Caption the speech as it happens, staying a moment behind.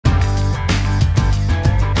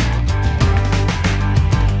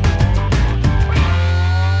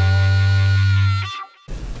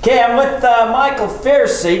Okay, I'm with Michael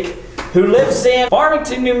Fercik, who lives in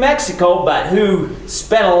Farmington, New Mexico, but who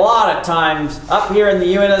spent a lot of time up here in the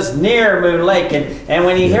Uintas near Moon Lake. And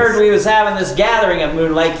when he heard we was having this gathering at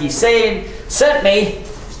Moon Lake, he sent me,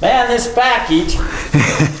 man, this package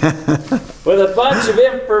with a bunch of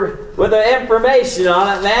information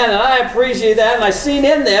on it, man, and I appreciate that. And I seen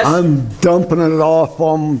in this, I'm dumping it off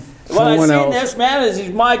on someone else. What I seen this, man, is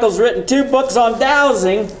Michael's written 2 books on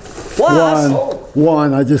dowsing. Plus,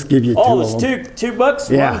 one. I just give you 2 oh, of them. there's two books.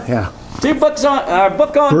 Yeah, yeah. 2 books on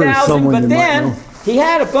book on dowsing, but then he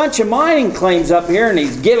had a bunch of mining claims up here, and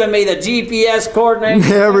he's giving me the GPS coordinates.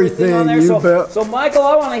 Everything on there. You bet. So, Michael,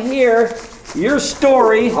 I want to hear your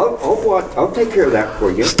story. I'll take care of that for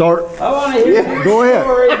you. Start. I want to hear your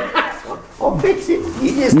story. I'll fix it.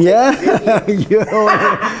 You just you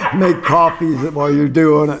know, make copies while you're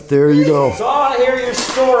doing it. There you go. So I want to hear your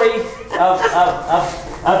story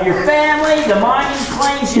of your family, the mining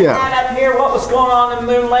claims you had up here, what was going on in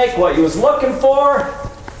Moon Lake, what you was looking for,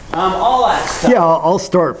 all that stuff. Yeah, I'll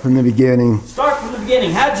start from the beginning. Start from the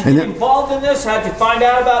beginning. How'd you get involved in this? How'd you find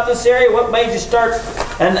out about this area? What made you start,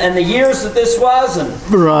 and the years that this was?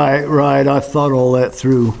 Right. I've thought all that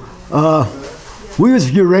through. We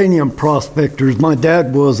was uranium prospectors. My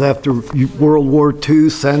dad was after World War II,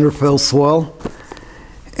 Sandra fell swell.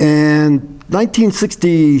 And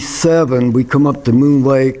 1967, we come up to Moon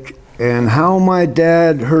Lake, and how my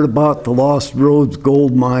dad heard about the Lost Roads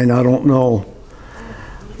gold mine, I don't know.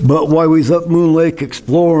 But while we was up Moon Lake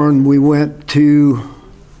exploring, we went to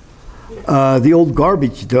the old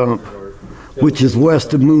garbage dump, which is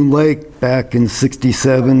west of Moon Lake back in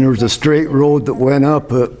 '67. There was a straight road that went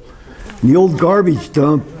up it. The old garbage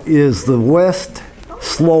dump is the west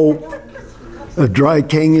slope of Dry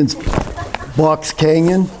Canyon's Box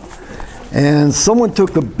Canyon. And someone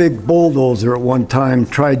took a big bulldozer at one time,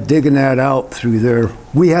 tried digging that out through there.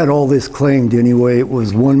 We had all this claimed anyway. It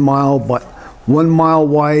was 1 mile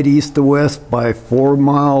wide east to west by 4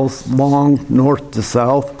 miles long north to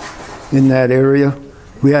south in that area.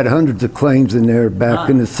 We had hundreds of claims in there back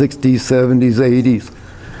in the 60s, 70s, 80s,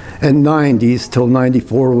 and 90s till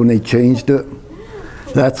 94 when they changed it.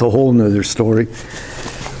 That's a whole nother story.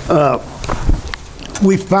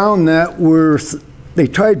 We found that they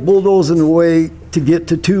tried bulldozing away to get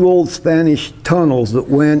to 2 old Spanish tunnels that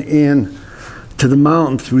went in to the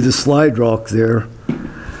mountain through the slide rock there.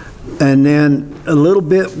 And then a little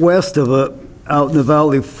bit west of it, out in the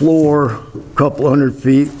valley floor, a couple hundred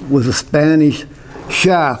feet, was a Spanish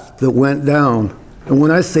shaft that went down. And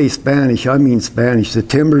when I say Spanish, I mean Spanish. The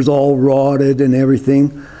timber's all rotted and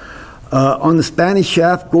everything. On the Spanish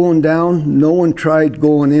shaft going down, no one tried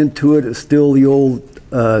going into it. It's still the old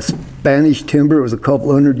Spanish timber. It was a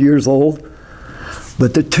couple hundred years old.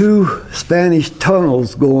 But the 2 Spanish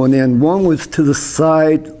tunnels going in, one was to the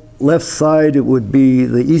side, left side, it would be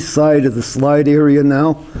the east side of the slide area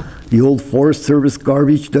now, the old Forest Service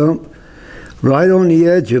garbage dump. Right on the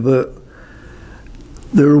edge of it,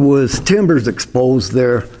 there was timbers exposed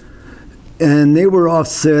there, and they were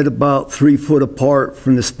offset about 3 foot apart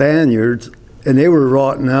from the Spaniards, and they were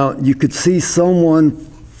rotting out. You could see someone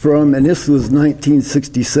from, and this was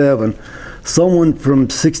 1967, someone from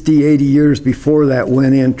 60, 80 years before that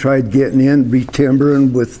went in, tried getting in,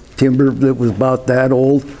 retimbering with timber that was about that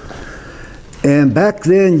old. And back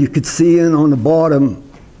then you could see in on the bottom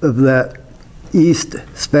of that east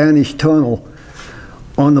Spanish tunnel,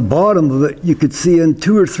 on the bottom of it, you could see in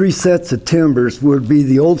 2 or 3 sets of timbers would be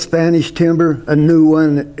the old Spanish timber, a new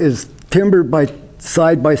one is timbered by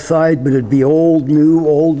side, but it'd be old, new,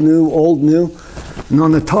 old, new, old, new. And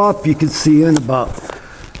on the top, you could see in about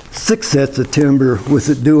 6 sets of timber with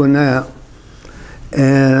it doing that.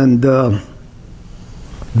 And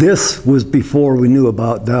this was before we knew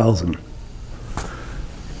about dowsing.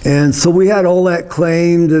 And so we had all that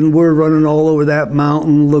claimed, and we're running all over that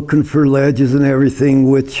mountain looking for ledges and everything,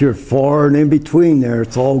 which are far and in between there.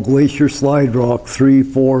 It's all glacier slide rock,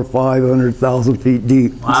 300, 400, 500,000 feet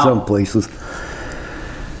deep in some places.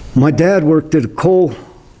 My dad worked at a coal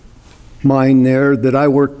mine there that I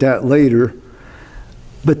worked at later,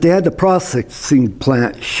 but they had the processing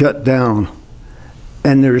plant shut down.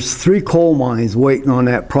 And there's 3 coal mines waiting on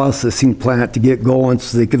that processing plant to get going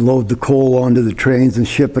so they could load the coal onto the trains and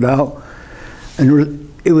ship it out. And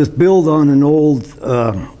it was built on an old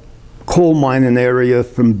coal mining area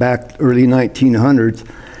from back early 1900s.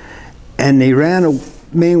 And they ran a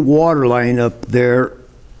main water line up there,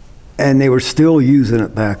 and they were still using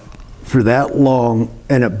it back for that long,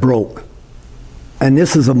 and it broke. And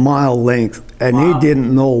this is a mile length, and they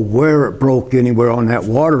didn't know where it broke anywhere on that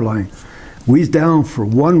water line. We was down for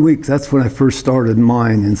 1 week. That's when I first started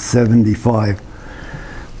mine in '75.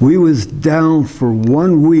 We was down for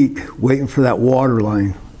 1 week waiting for that water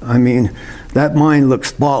line. I mean, that mine looked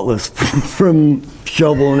spotless from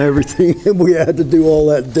shovel and everything, and we had to do all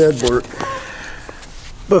that dead work.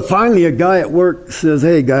 But finally, a guy at work says,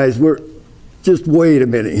 "Hey guys, just wait a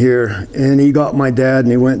minute here." And he got my dad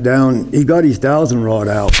and he went down, he got his dowsing rod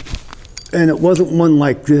out. And it wasn't one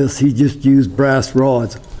like this, he just used brass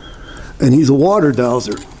rods. And he's a water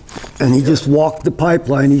dowser. And he just walked the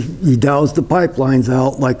pipeline, he dowsed the pipelines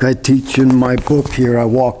out like I teach in my book here. I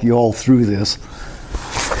walk you all through this.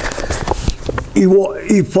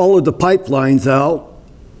 He followed the pipelines out,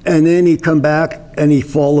 and then he come back and he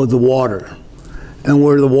followed the water. And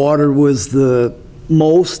where the water was the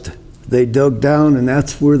most, they dug down, and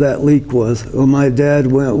that's where that leak was. Well, my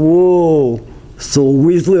dad went, whoa. So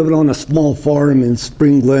we was living on a small farm in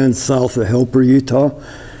Spring Glen, south of Helper, Utah.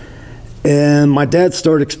 And my dad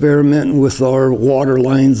started experimenting with our water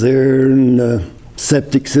lines there, and the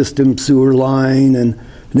septic system, sewer line, and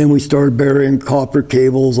then we started burying copper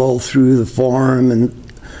cables all through the farm and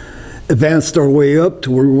advanced our way up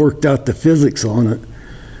to where we worked out the physics on it.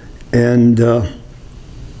 And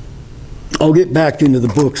I'll get back into the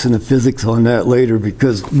books and the physics on that later,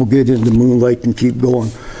 because we'll get into Moon Lake and keep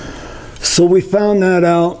going. So we found that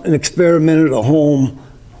out and experimented at home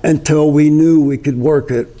until we knew we could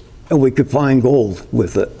work it and we could find gold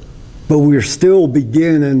with it. But we were still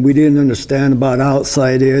beginning. We didn't understand about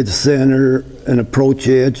outside edge, center, and approach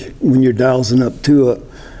edge when you're dowsing up to it.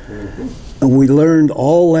 And we learned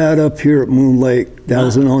all that up here at Moon Lake,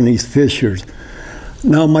 dowsing on these fissures.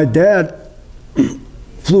 Now my dad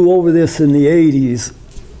flew over this in the 80s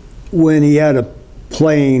when he had a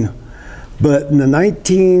plane, but in the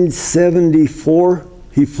 1974,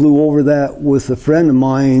 he flew over that with a friend of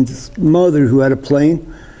mine's mother who had a plane.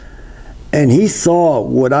 And he saw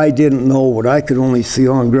what I didn't know, what I could only see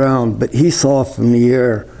on ground, but he saw from the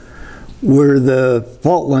air where the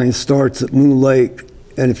fault line starts at Moon Lake.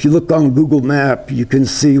 And if you look on Google Map, you can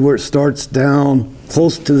see where it starts down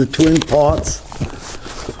close to the Twin Pots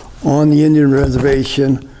on the Indian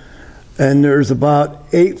Reservation. And there's about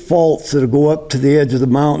 8 faults that'll go up to the edge of the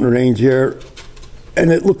mountain range there. And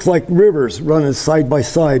it looks like rivers running side by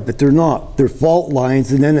side, but they're not. They're fault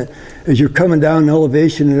lines, and then as you're coming down in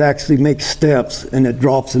elevation, it actually makes steps, and it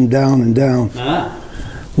drops them down and down.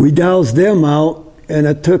 We dowsed them out, and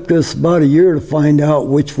it took us about a year to find out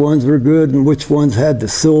which ones were good and which ones had the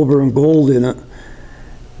silver and gold in it.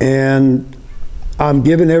 And I'm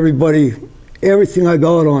giving everybody everything I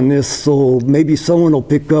got on this, so maybe someone will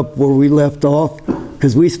pick up where we left off,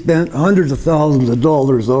 because we spent hundreds of thousands of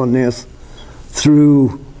dollars on this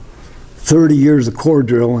through 30 years of core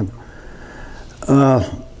drilling.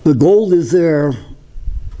 The gold is there.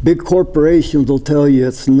 Big corporations will tell you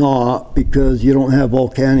it's not, because you don't have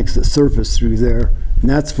volcanics that surface through there. And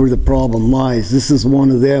that's where the problem lies. This is one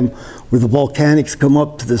of them where the volcanics come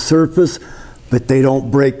up to the surface, but they don't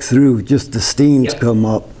break through, just the steams come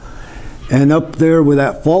up. And up there where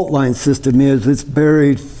that fault line system is, it's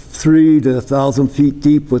buried 3 to 1,000 feet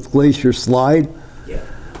deep with glacier slide,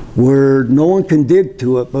 where no one can dig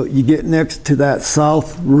to it, but you get next to that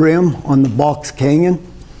south rim on the Box Canyon.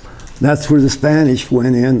 That's where the Spanish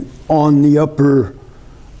went in on the upper,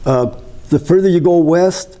 the further you go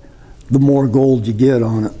west, the more gold you get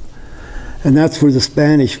on it. And that's where the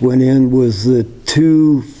Spanish went in, was the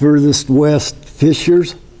 2 furthest west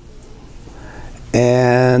fissures.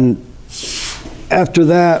 And after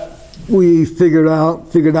that, we figured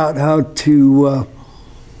out how to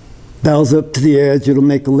dowse up to the edge. It'll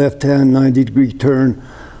make a left-hand 90-degree turn,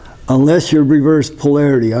 unless you're reverse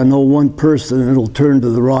polarity. I know one person, it'll turn to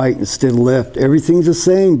the right instead of left. Everything's the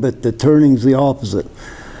same, but the turning's the opposite.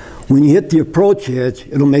 When you hit the approach edge,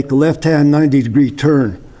 it'll make a left-hand 90-degree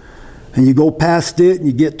turn. And you go past it, and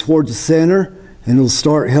you get towards the center, and it'll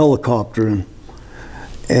start helicoptering.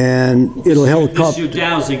 And it'll helicopter. This is your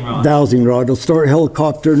dowsing rod. Dowsing rod. It'll start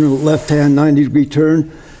helicoptering in a left-hand 90-degree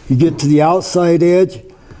turn. You get to the outside edge,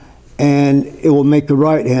 and it will make a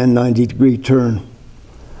right-hand 90-degree turn.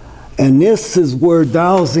 And this is where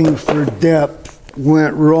dowsing for depth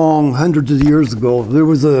went wrong hundreds of years ago. There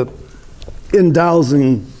was in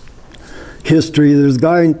dowsing history, there's a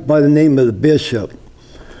guy by the name of the Bishop,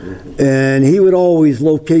 and he would always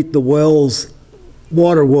locate the wells,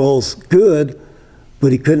 water wells, good,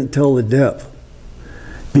 but he couldn't tell the depth,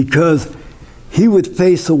 because he would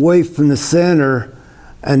face away from the center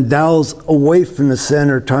and dowse away from the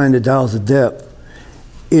center, trying to dowse the depth.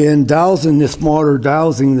 In dowsing, this modern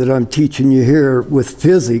dowsing that I'm teaching you here with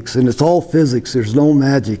physics, and it's all physics, there's no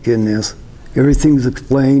magic in this. Everything's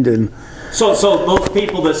explained, and So those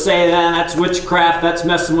people that say that's witchcraft, that's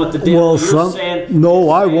messing with the devil, Well,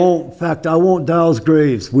 I won't. In fact, I won't dowse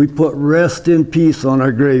graves. We put rest in peace on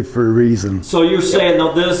our grave for a reason. So you're saying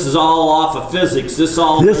that this is all off of physics? This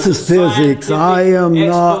is physics. I am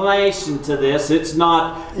not explanation to this. It's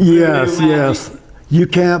not. Yes. You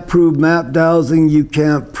can't prove map dowsing. You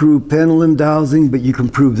can't prove pendulum dowsing, but you can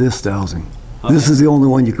prove this dowsing. Okay. This is the only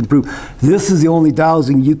one you can prove. This is the only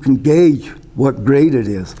dowsing you can gauge what grade it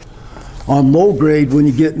is. On low grade, when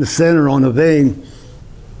you get in the center on a vein,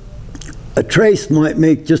 a trace might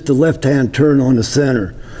make just a left-hand turn on the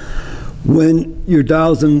center. When you're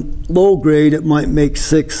dowsing low grade, it might make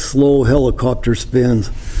 6 slow helicopter spins.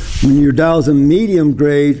 When you're dowsing medium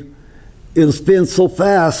grade, it'll spin so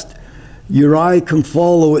fast, your eye can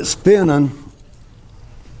follow it spinning,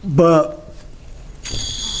 but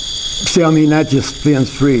see, I mean, that just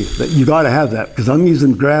spins free. But you got to have that, because I'm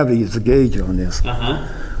using gravity as a gauge on this.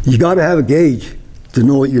 You got to have a gauge to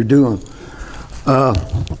know what you're doing.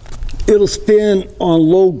 It'll spin on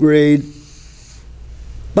low grade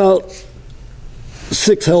about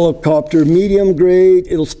 6 helicopter. Medium grade,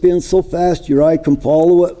 it'll spin so fast your eye can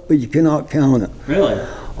follow it, but you cannot count it. Really?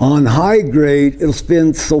 On high grade, it'll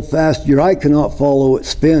spin so fast your eye cannot follow it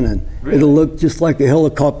spinning. Really? It'll look just like a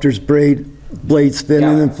helicopter's blade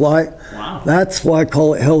spinning in flight. Wow. That's why I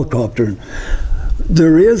call it helicoptering.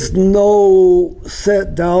 There is no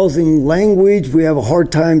set dowsing language. We have a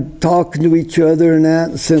hard time talking to each other and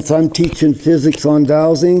that. Since I'm teaching physics on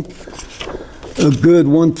dowsing, a good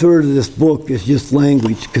 1/3 of this book is just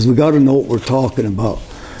language, because we got to know what we're talking about.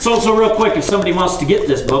 So real quick, if somebody wants to get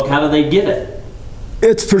this book, how do they get it?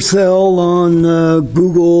 It's for sale on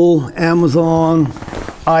Google, Amazon,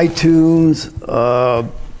 iTunes,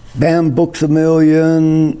 BAM Books A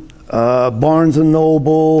Million, Barnes &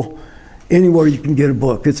 Noble, anywhere you can get a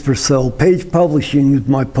book. It's for sale. Page Publishing is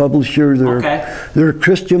my publisher. They're a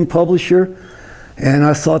Christian publisher, and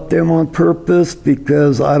I sought them on purpose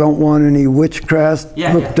because I don't want any witchcraft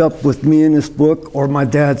hooked up with me in this book or my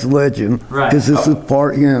dad's legend, because this is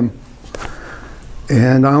part him.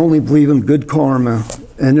 And I only believe in good karma.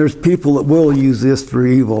 And there's people that will use this for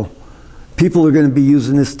evil. People are going to be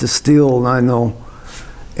using this to steal, and I know.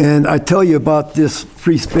 And I tell you about this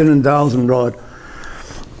free spinning dowsing rod.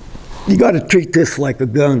 You got to treat this like a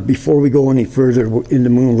gun before we go any further into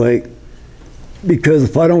Moon Lake. Because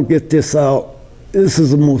if I don't get this out, this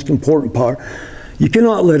is the most important part. You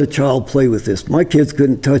cannot let a child play with this. My kids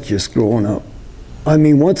couldn't touch this growing up. I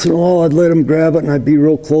mean, once in a while I'd let them grab it and I'd be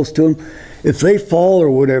real close to them. If they fall or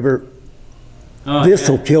whatever, this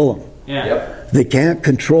will kill them. They can't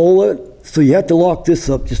control it, so you have to lock this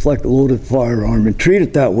up just like a loaded firearm and treat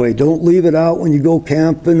it that way. Don't leave it out when you go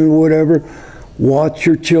camping and whatever. Watch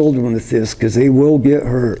your children with this, because they will get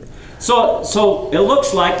hurt. So it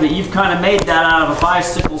looks like that you've kind of made that out of a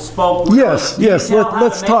bicycle spoke. Yes.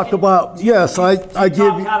 Let's talk about. Yes, I give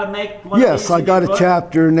you. How to make one yes, I got a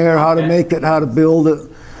chapter in there. How to make it, how to build it.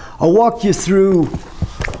 I'll walk you through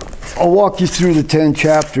the 10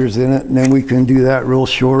 chapters in it, and then we can do that real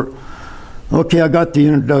short. Okay, I got the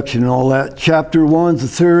introduction and all that. Chapter 1 is the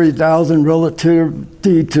theory of dowsing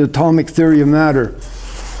relativity to atomic theory of matter.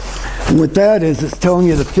 And what that is, it's telling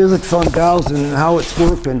you the physics on dowsing and how it's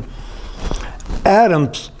working.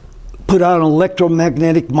 Atoms put out an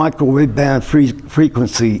electromagnetic microwave band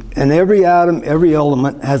frequency, and every atom, every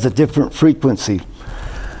element has a different frequency.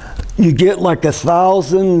 You get like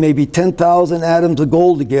 1,000, maybe 10,000 atoms of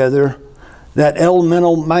gold together. That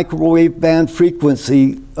elemental microwave band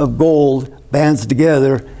frequency of gold bands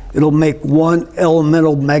together, it'll make one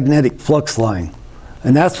elemental magnetic flux line.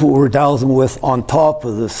 And that's what we're dowsing with on top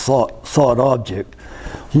of the sought object.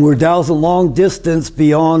 We're dowsing long distance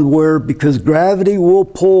beyond where, because gravity will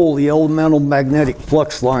pull the elemental magnetic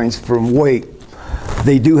flux lines from weight.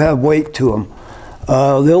 They do have weight to them.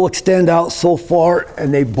 They'll extend out so far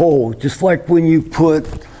and they bow, just like when you put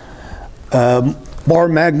bar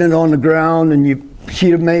magnet on the ground and you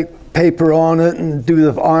sheet of paper on it and do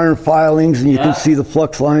the iron filings and you can see the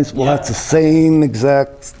flux lines. Well, that's the same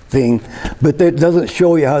exact thing, but it doesn't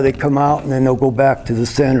show you how they come out and then they'll go back to the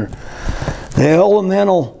center. The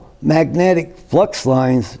elemental magnetic flux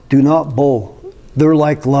lines do not bow. They're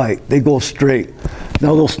like light. They go straight.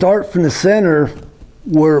 Now they'll start from the center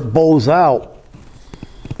where it bows out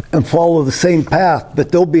and follow the same path,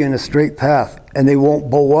 but they'll be in a straight path, and they won't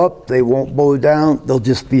bow up, they won't bow down, they'll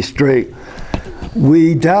just be straight.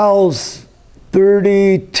 We dowse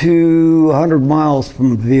 30 to 100 miles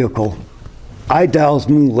from a vehicle. I dowse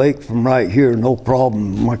Moon Lake from right here, no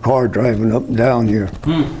problem. My car driving up and down here.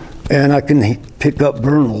 And I can pick up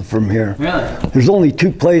vernal from here. Really? There's only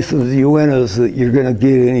 2 places in the Uintas that you're going to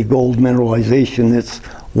get any gold mineralization that's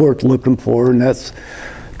worth looking for, and that's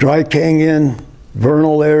Dry Canyon,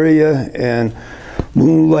 Vernal area, and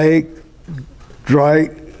Moon Lake, Dry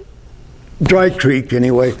Creek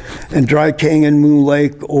anyway, and Dry Canyon, Moon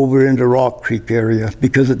Lake over into Rock Creek area,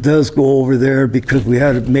 because it does go over there because we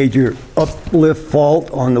had a major uplift fault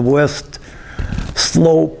on the west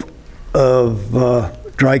slope of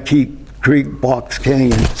Dry Creek Box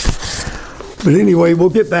Canyon. But anyway, we'll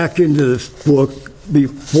get back into this book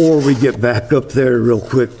before we get back up there real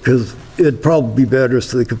quick, because it'd probably be better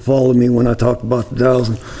so they could follow me when I talk about the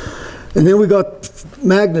dowsing. And then we got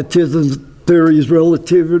magnetism theories,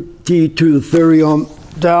 relativity to the theory on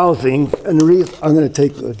dowsing. And the reason, I'm going to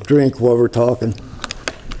take a drink while we're talking.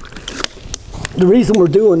 The reason we're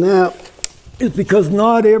doing that is because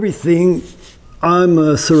not everything. I'm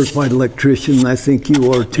a certified electrician, and I think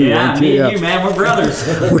you are too. Yeah, aren't me you? and you, man, we're brothers.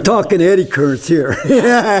 We're talking eddy currents here. In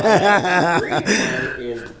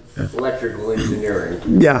electrical engineering.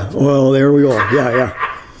 Yeah, well, there we go. Yeah.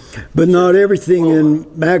 But not everything in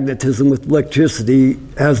magnetism with electricity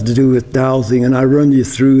has to do with dowsing, and I run you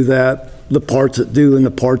through that, the parts that do and the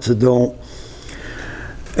parts that don't.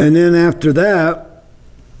 And then after that,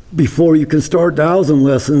 before you can start dowsing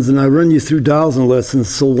lessons, and I run you through dowsing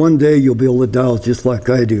lessons, so one day you'll be able to dowse just like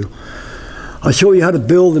I do. I'll show you how to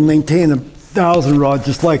build and maintain a dowsing rod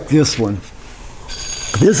just like this one.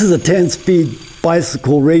 This is a 10-speed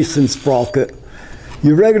bicycle racing sprocket.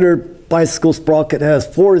 Your regular bicycle sprocket has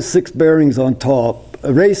 4 to 6 bearings on top.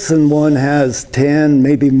 A racing one has 10,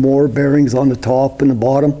 maybe more bearings on the top and the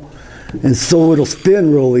bottom, and so it'll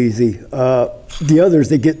spin real easy. The others,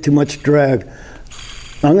 they get too much drag.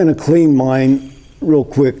 I'm going to clean mine real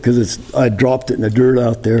quick because I dropped it in the dirt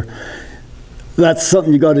out there. That's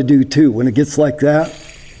something you got to do too. When it gets like that,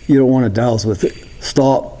 you don't want to dowse with it.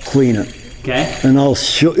 Stop, clean it. Okay. And I'll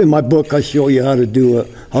show, in my book, I show you how to do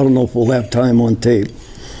it. I don't know if we'll have time on tape.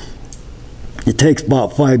 It takes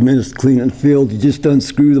about 5 minutes to clean it in the field. You just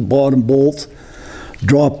unscrew the bottom bolts,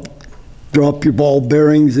 drop your ball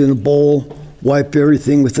bearings in a bowl, wipe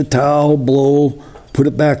everything with a towel, blow, put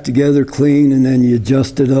it back together clean, and then you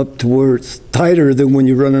adjust it up to where it's tighter than when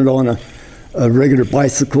you run it on a regular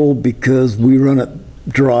bicycle, because we run it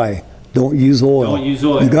dry. Don't use oil. Don't use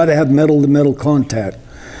oil. You got to have metal-to-metal contact.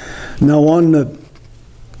 Now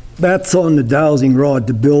that's on the dowsing rod.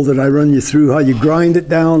 To build it, I run you through how you grind it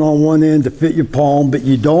down on one end to fit your palm, but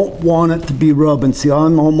you don't want it to be rubbing. See,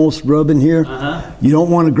 I'm almost rubbing here. You don't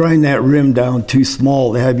want to grind that rim down too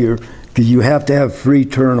small to have because you have to have free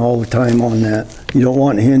turn all the time on that. You don't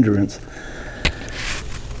want hindrance.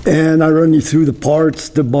 And I run you through the parts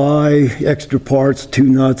to buy, extra parts, 2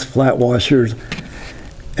 nuts, flat washers.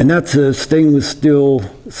 And that's a stainless steel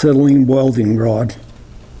acetylene welding rod.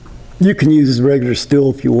 You can use regular steel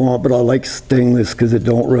if you want, but I like stainless because it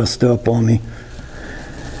don't rust up on me.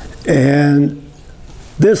 And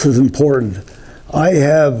this is important. I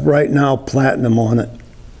have right now platinum on it.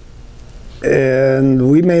 And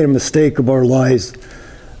we made a mistake of our lives.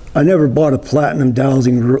 I never bought a platinum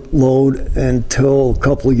dowsing load until a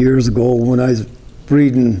couple of years ago when I was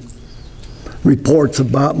reading reports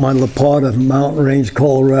about my La Plata Mountain Range,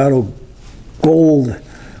 Colorado gold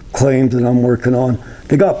claims that I'm working on.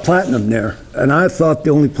 They got platinum there, and I thought the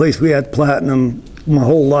only place we had platinum my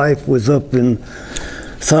whole life was up in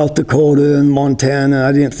South Dakota and Montana.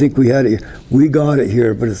 I didn't think we had it. We got it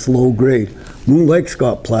here, but it's low grade. Moon Lake's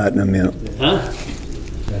got platinum in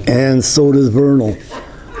it. And so does Vernal.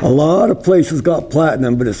 A lot of places got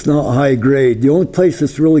platinum, but it's not high grade. The only place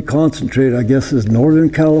that's really concentrated, I guess, is Northern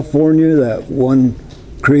California, that one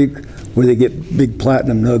creek where they get big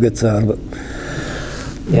platinum nuggets out of it.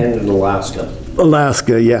 And in Alaska.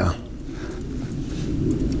 Alaska, yeah.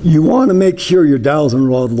 You want to make sure your dowsing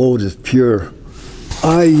rod load is pure.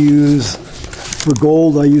 For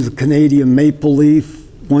gold, I use a Canadian maple leaf,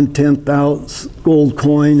 1/10 ounce gold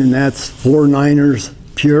coin, and that's 4 niners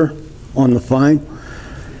pure on the fine.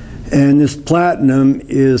 And this platinum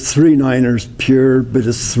is 3 niners pure, but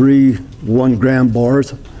it's 3 1-gram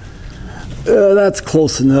bars. That's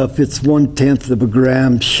close enough. It's 1/10 of a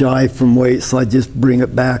gram shy from weight, so I just bring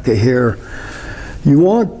it back a hair. You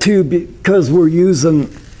want to, because we're using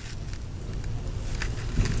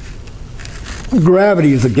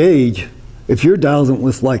gravity as a gauge. If you're dowsing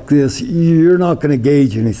with like this, you're not going to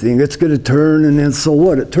gauge anything. It's going to turn, and then so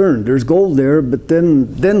what? It turned. There's gold there, but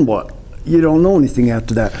then what? You don't know anything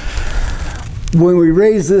after that. When we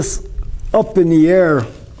raise this up in the air,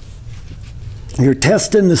 you're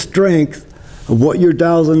testing the strength of what you're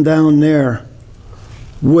dowsing down there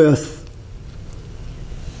with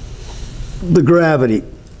the gravity.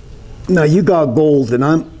 Now you got gold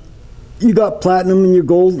and you got platinum in your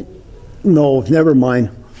gold? No, never mind.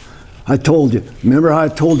 I told you. Remember how I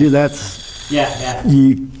told you that's... Yeah.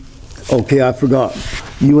 Okay, I forgot.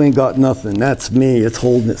 You ain't got nothing. That's me. It's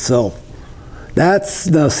holding itself. Now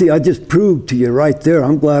see, I just proved to you right there.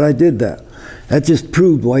 I'm glad I did that. That just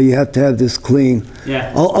proved why you have to have this clean.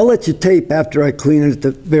 Yeah. I'll let you tape after I clean it at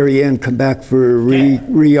the very end, come back for a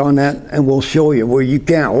re on that, and we'll show you where you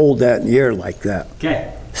can't hold that in the air like that.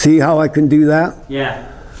 Okay. See how I can do that? Yeah.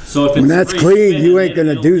 So if it's when that's clean, you ain't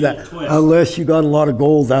going to do that twist. unless you got a lot of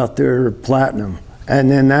gold out there or platinum. And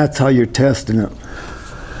then that's how you're testing it.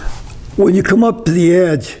 When you come up to the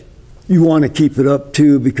edge, you want to keep it up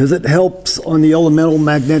too, because it helps on the elemental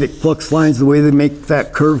magnetic flux lines, the way they make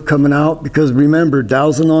that curve coming out. Because remember,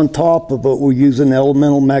 dowsing on top of it, we're using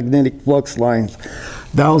elemental magnetic flux lines.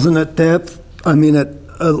 Dowsing at depth, at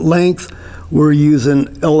length, we're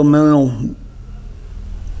using elemental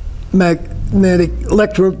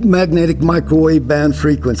electromagnetic microwave band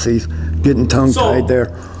frequencies. Getting tongue-tied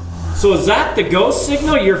there. So is that the ghost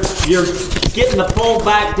signal? You're getting the pole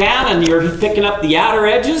back down and you're picking up the outer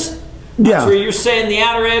edges? That's where you're saying the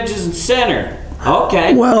outer edges and center.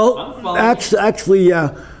 Okay. Well, actually,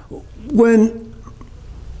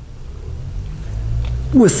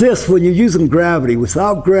 with this, when you're using gravity,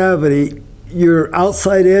 without gravity, your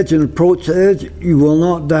outside edge and approach edge, you will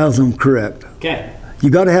not dowse them correct. Okay. You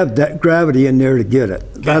got to have that gravity in there to get it.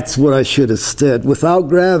 Okay. That's what I should have said. Without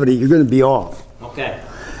gravity, you're going to be off. Okay.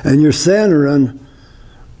 And your centering,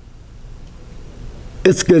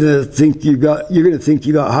 it's going to think you're going to think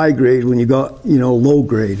you got high grade when you got, low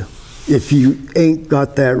grade. If you ain't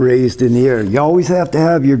got that raised in the air, you always have to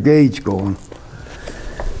have your gauge going.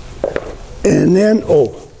 And then, a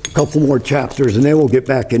couple more chapters, and then we'll get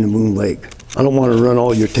back into Moon Lake. I don't want to run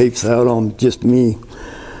all your tapes out on just me.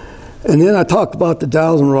 And then I talked about the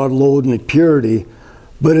dowsing rod load and the purity.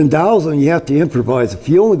 But in dowsing, you have to improvise. If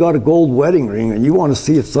you only got a gold wedding ring and you want to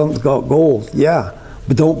see if something's got gold, yeah,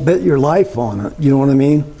 but don't bet your life on it. You know what I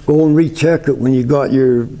mean? Go and recheck it when you got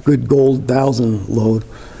your good gold dowsing load.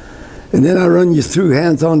 And then I run you through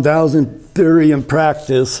hands-on dowsing theory and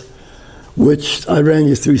practice, which I ran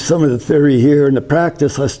you through some of the theory here. In the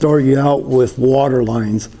practice, I start you out with water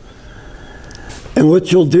lines. And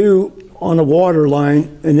what you'll do on a water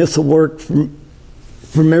line, and this will work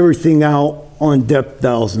from everything out on depth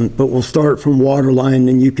dowsing, but we'll start from water line,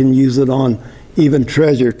 and you can use it on even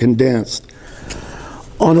treasure condensed.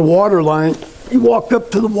 On a water line, you walk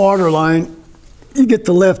up to the water line, you get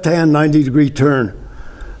the left hand 90-degree turn,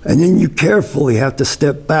 and then you carefully have to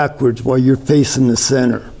step backwards while you're facing the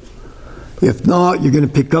center. If not, you're going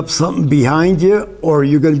to pick up something behind you, or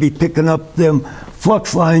you're going to be picking up them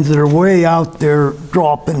flux lines that are way out there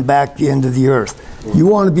dropping back into the earth. You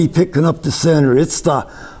want to be picking up the center. It's the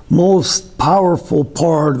most powerful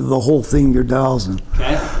part of the whole thing you're dowsing.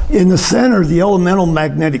 Okay. In the center, the elemental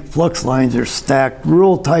magnetic flux lines are stacked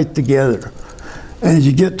real tight together. And as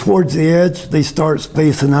you get towards the edge, they start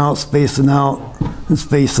spacing out, and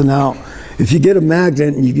spacing out. If you get a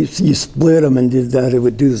magnet and you split them and did that, it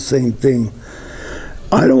would do the same thing.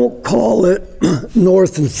 I don't call it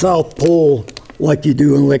north and south pole like you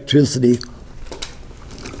do in electricity,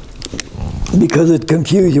 because it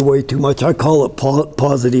confuses you way too much. I call it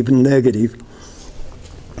positive and negative.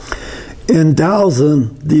 In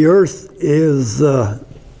dowsing, the earth is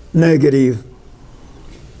negative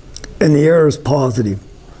and the air is positive.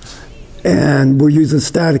 And we're using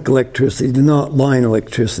static electricity, not line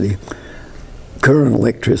electricity, current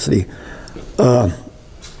electricity.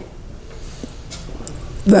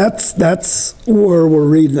 That's where we're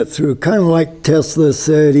reading it through. Kind of like Tesla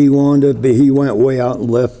said he wanted, but he went way out in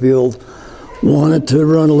left field. Wanted to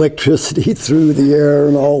run electricity through the air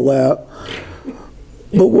and all that.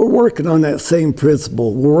 But we're working on that same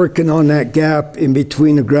principle. We're working on that gap in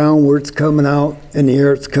between the ground where it's coming out and the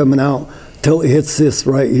air it's coming out till it hits this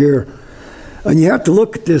right here. And you have to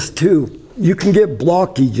look at this too. You can get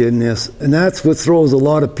blockage in this, and that's what throws a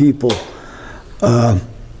lot of people.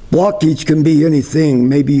 Blockage can be anything.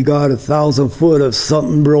 Maybe you got 1,000 foot of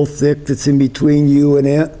something real thick that's in between you and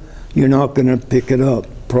it. You're not going to pick it up,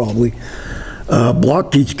 probably.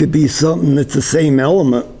 Blockage could be something that's the same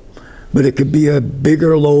element, but it could be a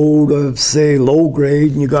bigger load of, say, low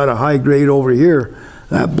grade, and you got a high grade over here.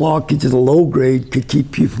 That blockage of the low grade could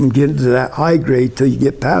keep you from getting to that high grade till you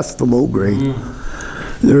get past the low grade.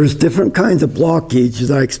 There's different kinds of blockage,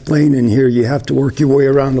 as I explained in here. You have to work your way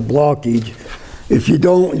around the blockage. If you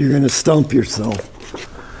don't, you're going to stump yourself.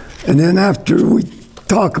 And then after we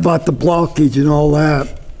talk about the blockage and all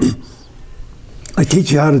that, I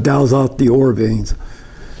teach you how to dowse out the ore veins.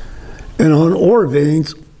 And on ore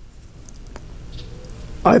veins,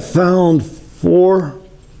 I found four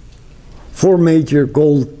major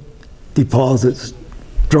gold deposits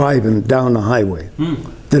driving down the highway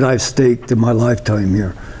that I've staked in my lifetime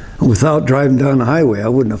here. And without driving down the highway, I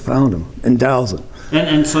wouldn't have found them and dowsing.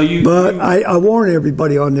 And so you... But I warn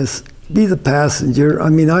everybody on this, be the passenger. I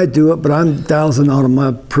mean, I do it, but I'm dowsing out of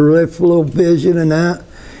my peripheral vision and that.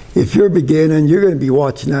 If you're beginning, you're going to be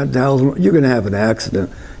watching that dowsing, you're going to have an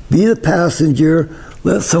accident. Be the passenger,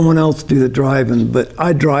 let someone else do the driving, but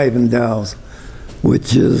I drive and dowse,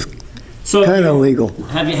 which is kind of illegal.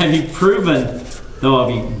 Have you proven, though,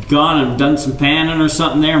 have you gone and done some panning or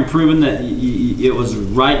something there and proven that it was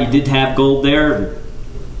right, you did have gold there?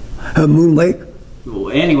 Moon Lake?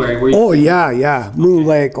 Anywhere where you... Oh, yeah. Moon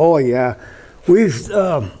Lake, oh, yeah. We've,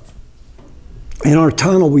 in our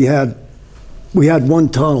tunnel, we had one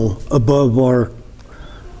tunnel above our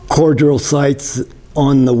core drill sites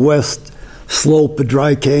on the west slope of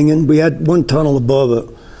Dry Canyon. We had one tunnel above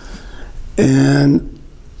it. And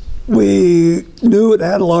we knew it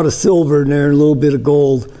had a lot of silver in there and a little bit of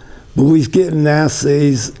gold. But we was getting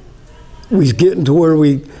assays. We was getting to where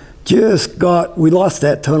we lost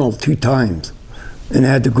that tunnel 2 times and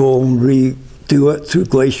had to go and redo it through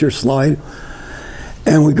Glacier Slide.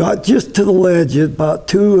 And we got just to the ledge at about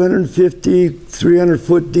 250, 300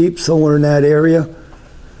 foot deep, somewhere in that area.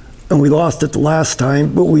 And we lost it the last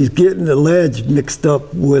time, but we was getting the ledge mixed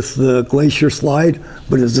up with the Glacier Slide,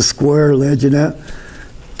 but it's a square ledge in that.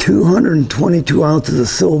 222 ounces of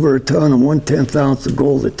silver a ton and 1/10 ounce of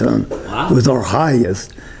gold a ton. Wow. Was our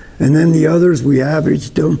highest. And then the others, we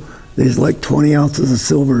averaged them. There's like 20 ounces of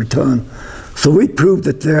silver a ton. So we proved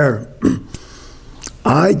it there.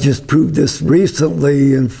 I just proved this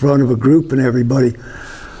recently in front of a group and everybody.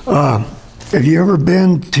 Have you ever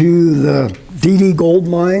been to the DD Gold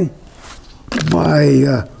Mine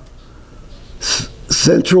by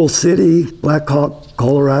Central City, Black Hawk,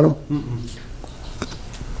 Colorado?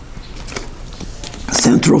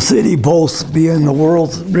 Central City boasts being the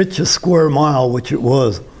world's richest square mile, which it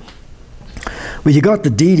was. But you got the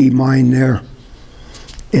DD mine there.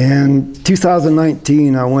 In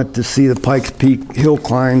 2019, I went to see the Pikes Peak hill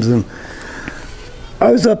climbs, and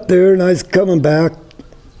I was up there and I was coming back.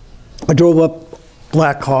 I drove up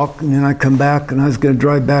Black Hawk, and then I come back, and I was going to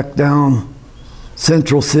drive back down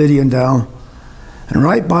Central City and down. And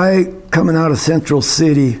right by coming out of Central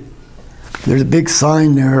City, there's a big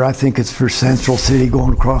sign there. I think it's for Central City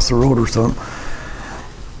going across the road or something.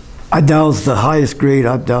 I dowsed the highest grade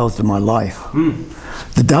I've dowsed in my life.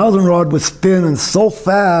 The dowsing rod was spinning so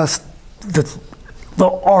fast that the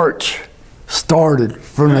arch started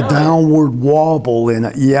from the downward wobble in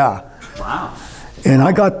it. Yeah. Wow. And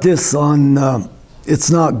I got this on, it's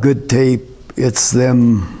not good tape. It's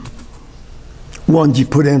them ones you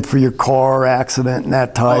put in for your car accident and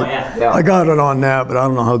that type. Oh, yeah. I got it on that, but I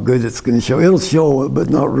don't know how good it's going to show. It'll show it, but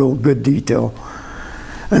not real good detail.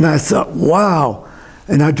 And I thought, wow.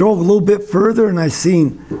 And I drove a little bit further, and I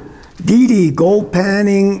seen DD gold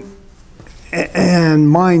panning and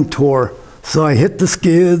mine tour. So I hit the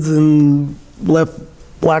skids and left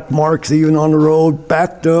black marks even on the road,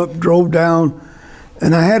 backed up, drove down,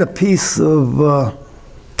 and I had a piece of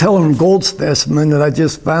Tellerman gold specimen that I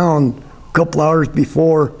just found a couple hours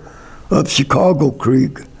before up Chicago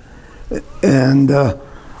Creek. And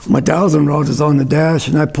my dowsing rod was on the dash,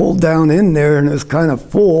 and I pulled down in there, and it was kind of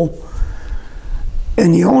full.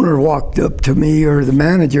 And the owner walked up to me, or the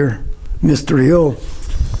manager, Mr. Hill,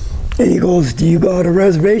 and he goes, "Do you got a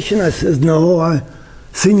reservation?" I says, "No, I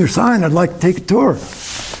seen your sign. I'd like to take a tour."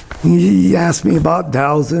 He asked me about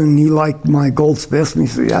dowsing, and he liked my gold specimen.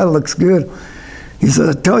 He said, "Yeah, it looks good." He said,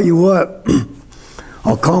 "I tell you what,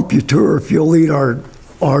 I'll comp your tour if you'll lead our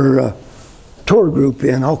tour group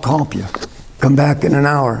in. I'll comp you. Come back in an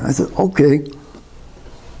hour." I said, "Okay."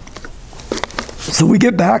 So we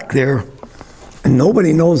get back there, and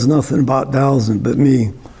nobody knows nothing about dowsing but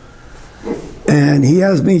me. And he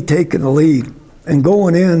has me taking the lead. And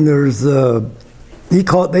going in, there's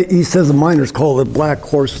he says the miners call it black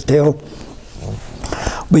horse tail.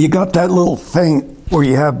 But you got that little feint where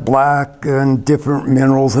you have black and different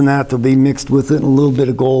minerals and that to be mixed with it, and a little bit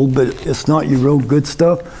of gold, but it's not your real good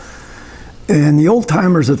stuff. And the old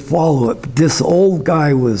timers would follow it, but this old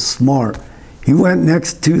guy was smart. He went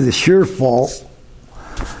next to the shear fault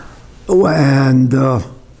and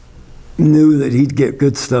knew that he'd get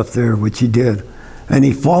good stuff there, which he did. And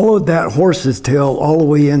he followed that horse's tail all the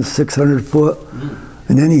way in 600 foot.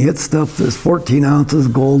 And then he hit stuff that's 14 ounces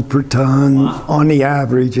gold per ton on the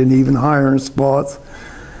average, and even higher in spots.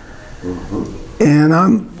 And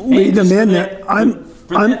I'm leading him in there.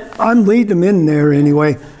 I'm leading him in there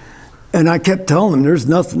anyway. And I kept telling him, there's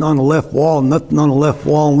nothing on the left wall, nothing on the left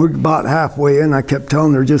wall. And we're about halfway in. I kept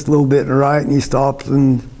telling her just a little bit to the right, and he stops,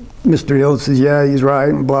 and Mr. Hill says, yeah, he's right,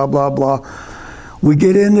 and blah, blah, blah. We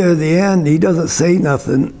get into the end, he doesn't say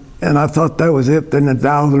nothing, and I thought that was it. Then the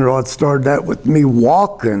dowsing rod started that with me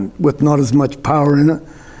walking with not as much power in it.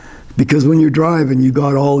 Because when you're driving, you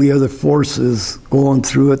got all the other forces going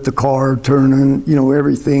through it, the car turning, you know,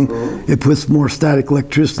 everything. It puts more static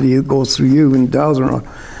electricity, it goes through you and the dowsing rod.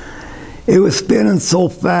 It was spinning so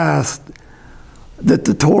fast that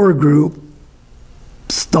the tour group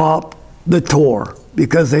stopped the tour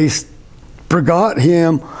because they forgot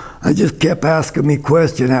him. I just kept asking me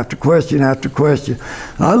question after question after question.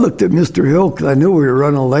 I looked at Mr. Hill because I knew we were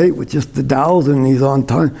running late with just the dowsing, and he's on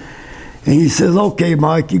time. And he says, okay,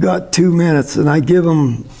 Mike, you got 2 minutes. And I give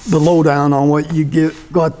him the lowdown on what you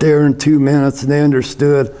got there in 2 minutes, and they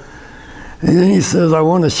understood. And then he says, I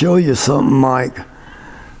want to show you something, Mike.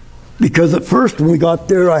 Because at first when we got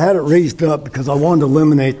there, I had it raised up because I wanted to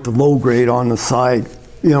eliminate the low grade on the side,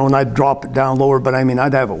 you know, and I'd drop it down lower, but I mean,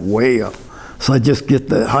 I'd have it way up. So I'd just get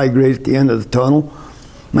the high grade at the end of the tunnel.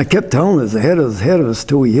 And I kept telling it was ahead of us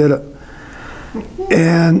till we hit it.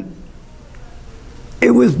 And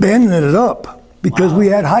it was bending it up because we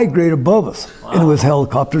had high grade above us, and it was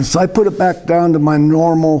helicopters. So I put it back down to my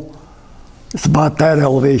normal, it's about that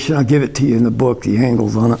elevation. I'll give it to you in the book, the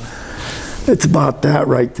angles on it. It's about that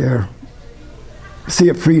right there. See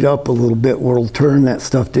it freed up a little bit where it'll turn. That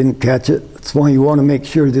stuff didn't catch it. That's why you want to make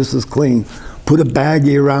sure this is clean. Put a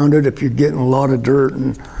baggie around it if you're getting a lot of dirt,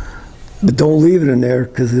 but don't leave it in there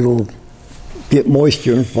because it'll get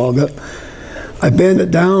moisture and fog up. I bent it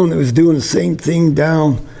down. It was doing the same thing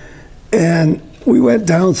down. And we went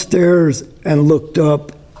downstairs and looked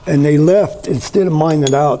up, and they left, instead of mining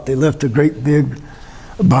it out, they left a great big,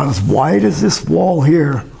 about as wide as this wall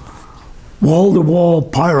here, wall-to-wall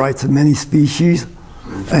pyrites of many species,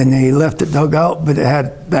 and they left it dug out, but it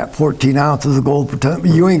had that 14 ounces of gold per ton.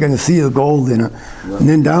 You ain't gonna see the gold in it. And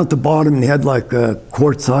then down at the bottom, they had like a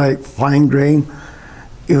quartzite, fine grain.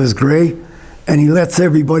 It was gray, and he lets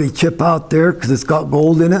everybody chip out there because it's got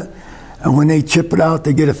gold in it. And when they chip it out,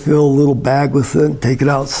 they get to fill a little bag with it and take it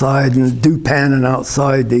outside and do panning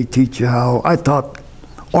outside. They teach you how. I taught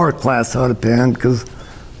our class how to pan because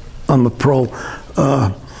I'm a pro.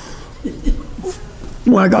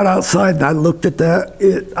 When I got outside and I looked at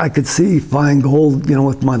that, I could see fine gold, you know,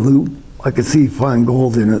 with my loupe. I could see fine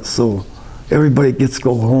gold in it, so everybody gets to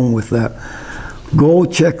go home with that. Go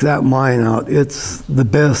check that mine out. It's the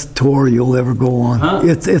best tour you'll ever go on. Huh?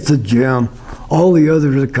 It's a gem. All the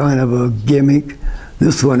others are kind of a gimmick.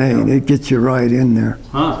 This one ain't. It gets you right in there.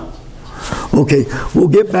 Huh. Okay, we'll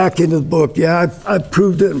get back into the book. Yeah, I've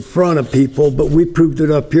proved it in front of people, but we proved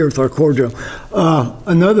it up here with our core drill.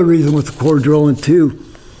 Another reason with the core drilling too,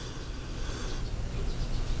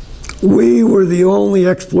 we were the only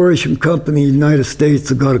exploration company in the United States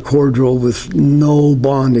that got a core drill with no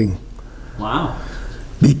bonding. Wow.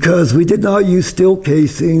 Because we did not use steel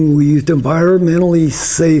casing, we used environmentally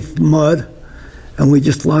safe mud, and we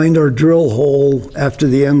just lined our drill hole after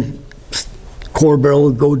the end core barrel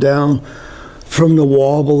would go down from the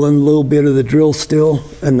wobble and a little bit of the drill still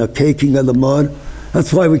and the caking of the mud.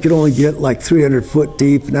 That's why we could only get like 300 foot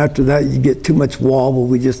deep, and after that you get too much wobble,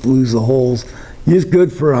 we just lose the holes. You're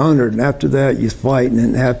good for 100, and after that you're fighting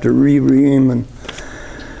and have to re-ream.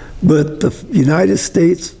 But the United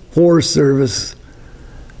States Forest Service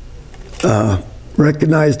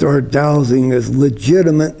recognized our dowsing as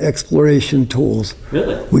legitimate exploration tools.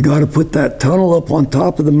 Really? We got to put that tunnel up on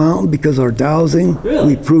top of the mountain because our dowsing,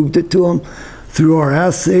 really? We proved it to them through our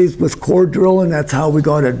assays with core drilling. That's how we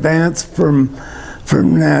got advanced from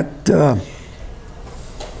that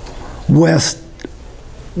west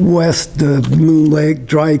Moon Lake,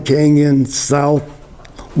 Dry Canyon, south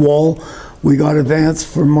wall. We got advanced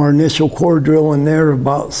from our initial core drilling there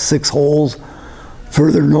about 6 holes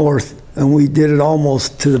further north. And we did it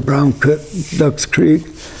almost to the Brown Ducks Creek.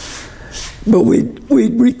 But we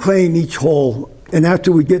reclaim each hole. And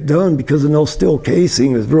after we get done, because of no steel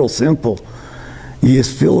casing, it's real simple. You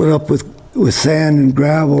just fill it up with sand and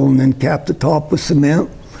gravel and then cap the top with cement.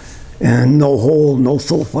 And no hole, no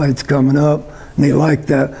sulfides coming up. And they like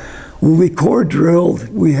that. When we core drilled,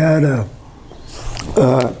 we had a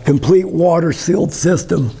complete water sealed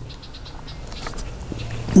system.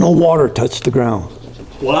 No water touched the ground.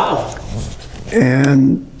 Wow.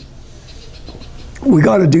 And we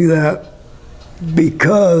got to do that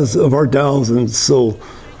because of our dowsing. So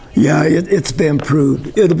yeah, it's been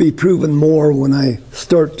proved. It'll be proven more when I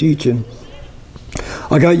start teaching.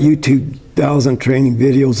 I got YouTube dowsing training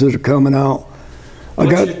videos that are coming out.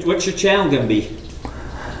 What's your channel gonna be?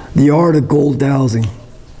 The Art of Gold Dowsing.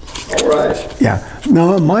 All right. Yeah.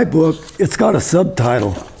 Now, in my book, it's got a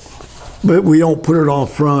subtitle, but we don't put it on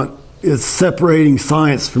front. It's Separating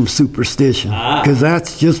Science from Superstition, because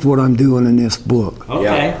that's just what I'm doing in this book.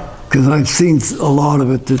 Okay. Because I've seen a lot of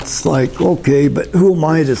it that's like, okay, but who am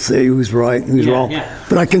I to say who's right and who's wrong? Yeah.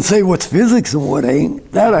 But I can say what's physics and what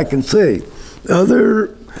ain't. That I can say.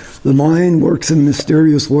 The mind works in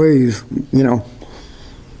mysterious ways, you know.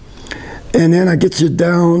 And then I get you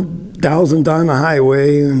dowsing down the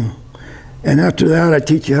highway, and after that I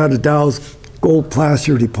teach you how to dowse gold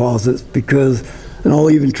placer deposits, and I'll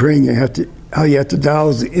even train you how you have to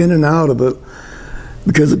dowse in and out of it,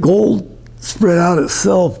 because the gold spread out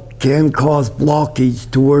itself can cause blockage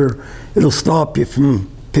to where it'll stop you from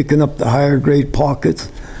picking up the higher grade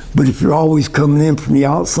pockets. But if you're always coming in from the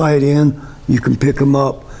outside in, you can pick them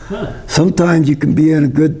up. Sometimes you can be in a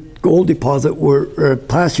good gold deposit or a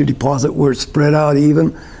placer deposit where it's spread out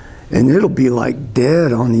even, and it'll be like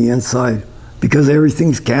dead on the inside because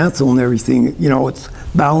everything's canceling everything. You know, it's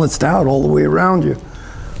balanced out all the way around you.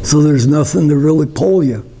 So there's nothing to really pull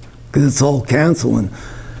you because it's all canceling.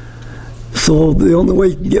 So the only way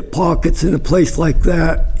you can get pockets in a place like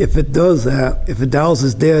that, if it does that, if a dowse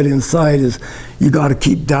is dead inside, is you got to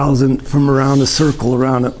keep dowsing from around the circle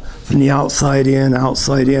around it, from the outside in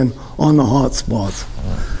on the hot spots.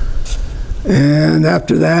 And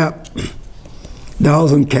after that,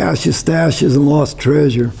 dowsing caches, stashes, and lost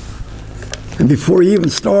treasure. And before you even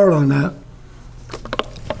start on that,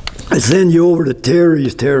 I send you over to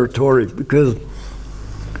Terry's territory, because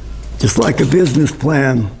just like a business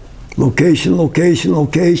plan, location, location,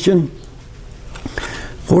 location.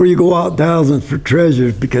 Before you go out dowsing for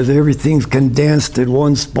treasures, because everything's condensed in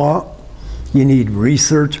one spot, you need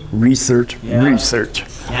research, research, research.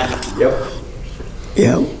 Yeah. Yep.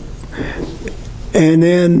 Yeah. And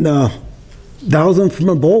then dowsing from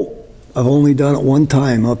a boat, I've only done it one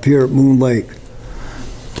time up here at Moon Lake.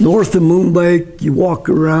 North of Moon Lake, you walk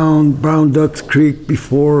around Brown Ducks Creek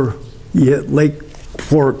before you hit Lake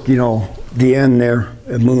Fork, you know, the end there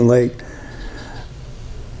at Moon Lake.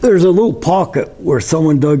 There's a little pocket where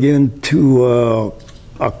someone dug into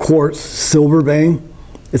a quartz silver vein.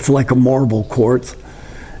 It's like a marble quartz.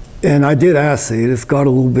 And I did assay it. It's got a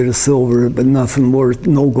little bit of silver, but nothing worth,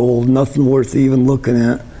 no gold, nothing worth even looking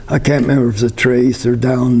at. I can't remember if it's a trace or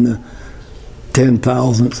down the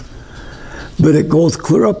 10,000ths. But it goes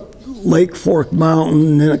clear up Lake Fork Mountain,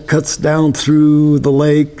 and then it cuts down through the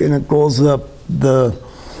lake, and it goes up the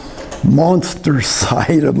monster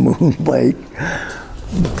side of Moon Lake,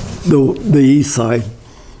 the east side.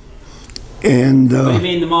 And What do you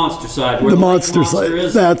mean the monster side? Where the monster side.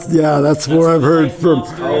 is? That's where I've heard from.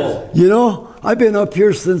 Monster is. You know, I've been up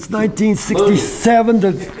here since 1967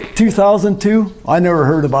 to 2002. I never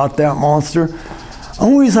heard about that monster.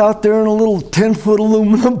 I'm always out there in a little 10-foot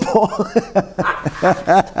aluminum ball.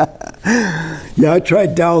 Yeah, I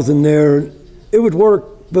tried dowsing there. It would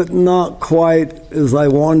work, but not quite as I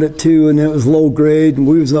wanted it to, and it was low grade, and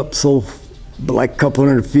we was up so like a couple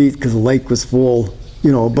hundred feet because the lake was full,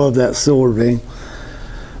 you know, above that silver vein.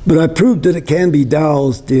 But I proved that it can be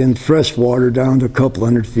dowsed in fresh water down to a couple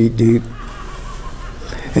hundred feet deep.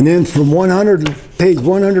 And then from page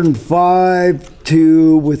 105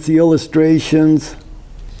 to, with the illustrations,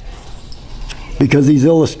 because these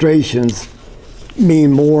illustrations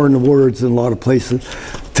mean more in the words in a lot of places,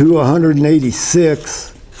 to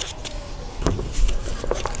 186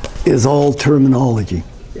 is all terminology.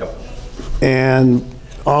 Yep. And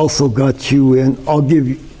also got you in, I'll give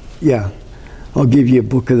you a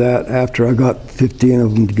book of that after. I got 15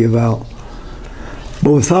 of them to give out.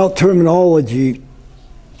 But without terminology,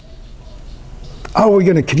 how are we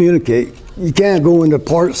going to communicate? You can't go into a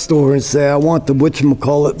parts store and say, I want the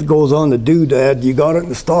whatchamacallit that goes on the doodad. You got it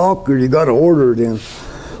in stock, or you got to order it in.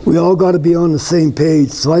 We all got to be on the same page.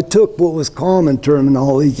 So I took what was common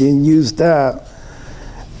terminology and used that.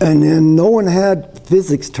 And then no one had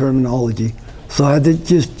physics terminology. So I had to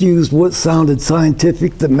just use what sounded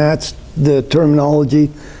scientific that matched the terminology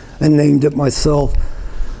and named it myself.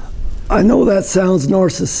 I know that sounds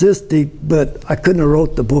narcissistic, but I couldn't have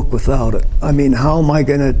wrote the book without it. I mean, how am I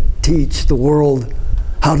going to teach the world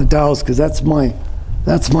how to dowse? Because that's my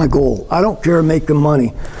goal. I don't care making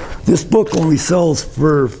money. This book only sells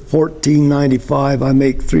for $14.95. I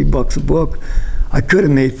make $3 a book. I could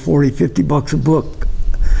have made $40, $50 a book.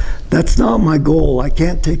 That's not my goal. I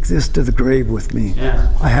can't take this to the grave with me.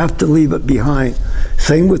 Yeah. I have to leave it behind.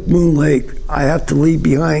 Same with Moon Lake. I have to leave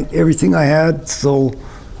behind everything I had, so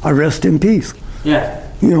I rest in peace. Yeah.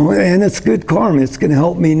 You know, and it's good karma. It's going to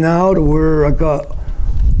help me now to where I got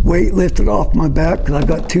weight lifted off my back, because I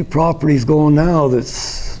got 2 properties going now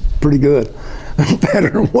that's pretty good. Better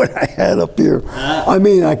than what I had up here. I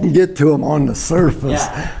mean, I can get to them on the surface.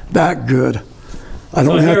 Yeah. That good. I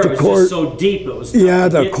don't So have here to it was core. just so deep it was tough Yeah,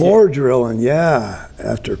 to the get core to. drilling. Yeah,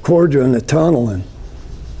 after core drilling, the tunneling.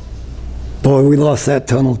 Boy, we lost that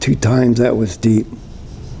tunnel 2 times. That was deep.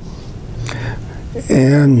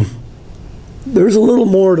 And there's a little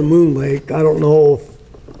more to Moon Lake. I don't know.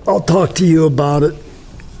 I'll talk to you about it.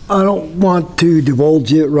 I don't want to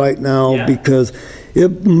divulge it right now because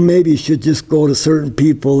it maybe should just go to certain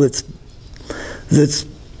people that's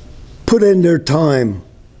put in their time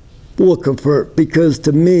looking for it. Because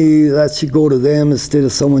to me, that should go to them instead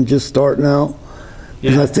of someone just starting out.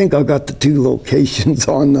 Because I think I got the 2 locations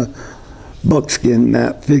on the buckskin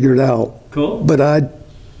map figured out. Cool. But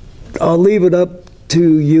I'll leave it up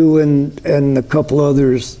to you and a couple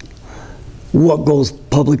others what goes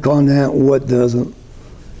public on that and what doesn't.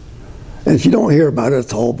 And if you don't hear about it,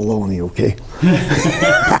 it's all baloney, okay?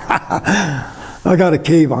 I got a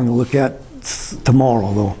cave I'm going to look at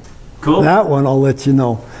tomorrow, though. Cool. That one I'll let you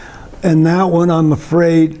know. And that one, I'm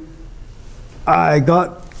afraid I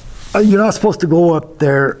got, you're not supposed to go up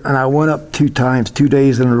there, and I went up 2 times, 2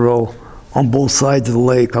 days in a row on both sides of the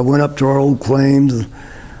lake. I went up to our old claims.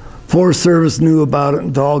 Forest Service knew about it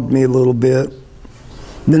and dogged me a little bit.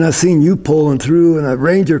 And then I seen you pulling through, and a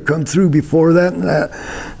ranger come through before that, and that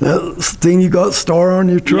thing you got star on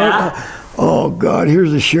your truck. Yeah. Oh God,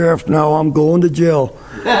 here's the sheriff now. I'm going to jail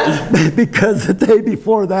because the day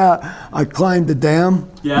before that I climbed the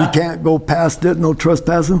dam. Yeah. You can't go past it, no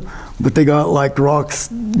trespassing. But they got like rocks,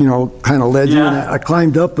 you know, kind of ledgy. Yeah. And I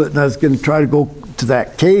climbed up it, and I was going to try to go to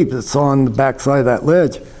that cave that's on the backside of that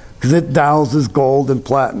ledge because it dowses gold and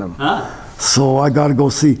platinum. Huh? So I got to go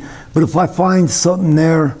see. But if I find something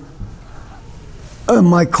there,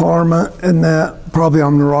 my karma and that, probably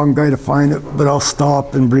I'm the wrong guy to find it, but I'll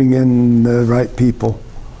stop and bring in the right people.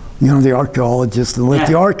 You know, the archaeologists, and let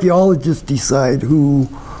the archaeologists decide who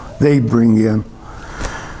they bring in.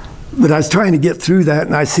 But I was trying to get through that,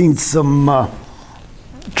 and I seen some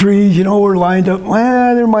trees, you know, were lined up.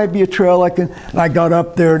 Well, there might be a trail I can, and I got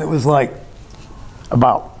up there, and it was like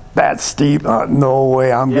about that steep. No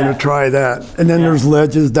way, I'm going to try that. And then there's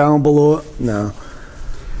ledges down below it. No.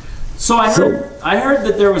 So I heard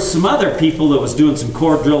that there was some other people that was doing some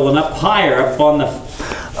core drilling up higher up on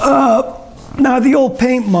the. Now the old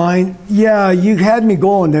paint mine, yeah, you had me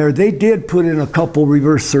going there. They did put in a couple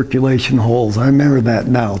reverse circulation holes. I remember that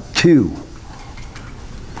now, 2.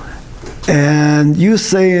 And you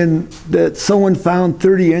saying that someone found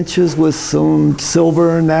 30 inches with some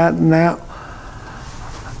silver and that and that.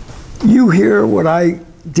 You hear what I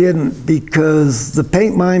didn't, because the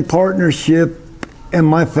Paint Mine Partnership and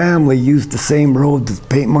my family used the same road that the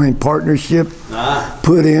Paint Mine Partnership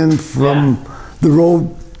put in from the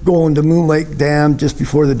road going to Moon Lake Dam, just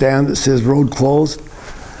before the dam that says road closed.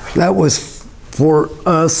 That was for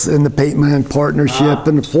us and the Paint Mine Partnership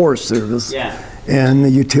and the Forest Service and the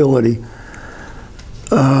utility.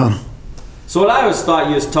 So what I always thought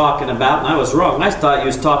you was talking about, and I was wrong, I thought you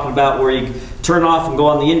was talking about where you turn off and go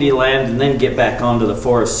on the Indian land and then get back onto the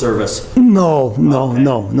Forest Service. No.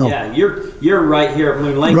 Yeah, you're right here at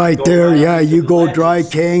Moon Lake. Right there, you go Dry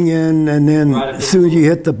Canyon, and then as soon as you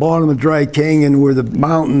hit the bottom of Dry Canyon, where the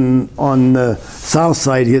mountain on the south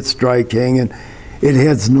side hits Dry Canyon, it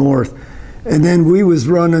heads north. And then we was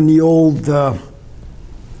running the old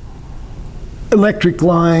electric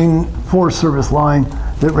line, Forest Service line,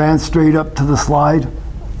 that ran straight up to the slide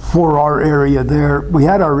for our area there. We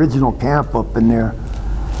had our original camp up in there.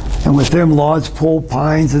 And with them lodgepole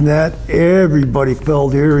pines and that, everybody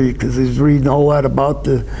felt eerie because they was reading all that about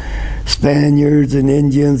the Spaniards and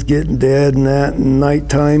Indians getting dead and that in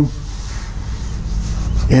nighttime.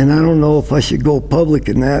 And I don't know if I should go public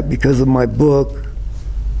in that because of my book.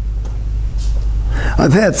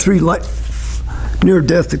 I've had 3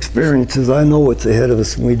 near-death experiences. I know what's ahead of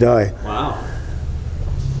us when we die. Wow.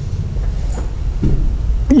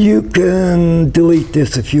 You can delete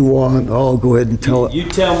this if you want. I'll go ahead and tell it. You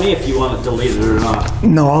tell me if you want to delete it or not.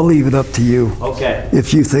 No, I'll leave it up to you. Okay.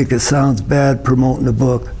 If you think it sounds bad promoting the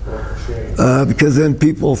book. Because then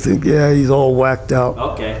people think, yeah, he's all whacked out.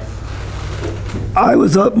 Okay. I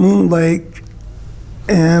was up Moon Lake,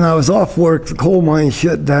 and I was off work. The coal mine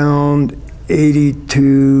shut down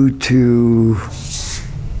 82 to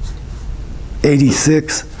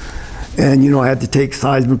 86. And, you know, I had to take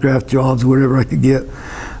seismograph jobs, whatever I could get.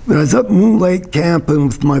 But I was up Moon Lake camping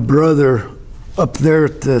with my brother up there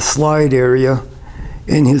at the slide area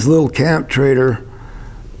in his little camp trailer.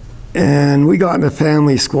 And we got in a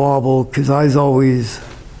family squabble because I'd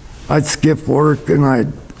skip work and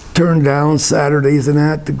I'd turn down Saturdays and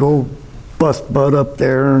that to go bust butt up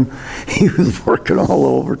there, and he was working all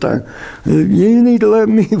overtime. You need to let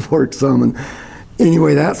me work some. And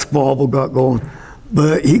anyway, that squabble got going.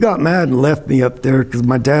 But he got mad and left me up there because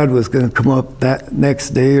my dad was going to come up that next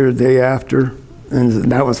day or the day after,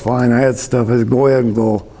 and that was fine. I had stuff. I said, go ahead and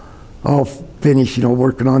go. I'll finish,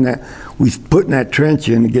 working on that. We putting that trench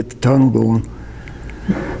in to get the tunnel going.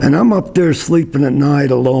 And I'm up there sleeping at night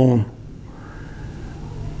alone.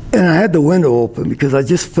 And I had the window open because I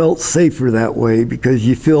just felt safer that way, because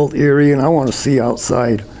you feel eerie and I want to see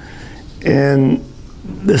outside. And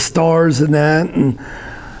the stars and that, and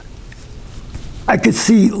I could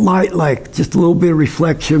see light, like just a little bit of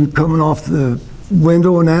reflection coming off the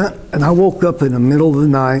window and that. And I woke up in the middle of the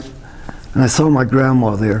night and I saw my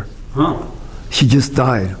grandma there. Huh. She just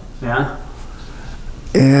died. Yeah.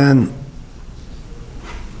 And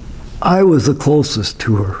I was the closest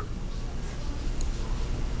to her.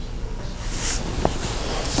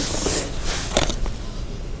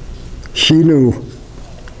 She knew.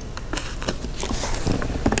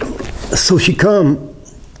 So she come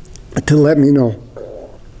to let me know.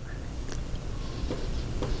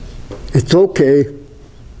 It's okay.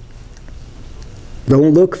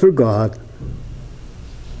 Don't look for God.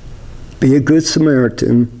 Be a good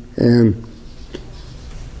Samaritan and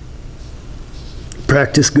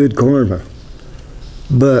practice good karma.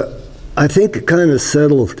 But I think it kind of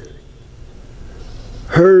settled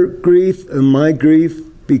her grief and my grief,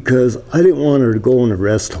 because I didn't want her to go in a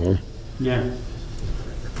rest home. Yeah.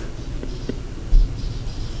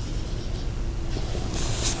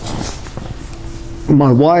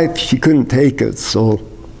 My wife, she couldn't take it, so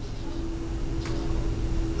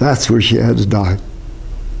that's where she had to die.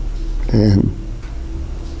 And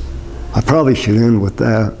I probably should end with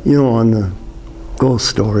that, on the ghost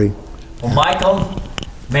story. Well, Michael,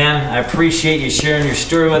 man, I appreciate you sharing your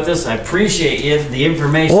story with us. I appreciate you, the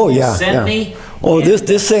information you sent me. Oh,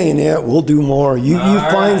 this ain't it. We'll do more. You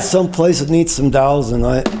find right. some place that needs some dowsing.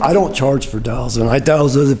 I don't charge for dowsing. I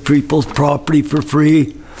dowse other people's property for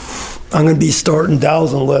free. I'm going to be starting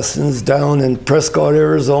dowsing lessons down in Prescott,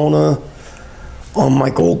 Arizona, on my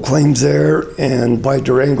gold claims there, and by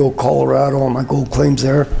Durango, Colorado, on my gold claims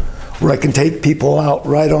there, where I can take people out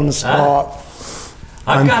right on the spot.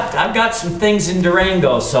 I've got some things in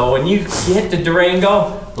Durango, so when you hit the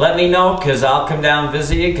Durango, let me know, because I'll come down and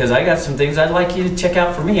visit you, because I got some things I'd like you to check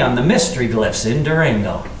out for me on the mystery glyphs in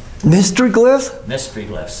Durango. Mystery glyphs? Mystery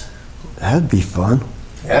glyphs. That'd be fun.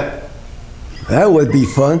 Yeah. That would be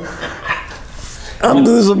fun. I'm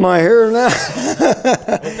losing my hair now.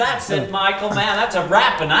 Well, that's it, Michael, man. That's a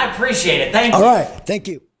wrap, and I appreciate it. Thank you. All right. Thank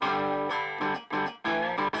you.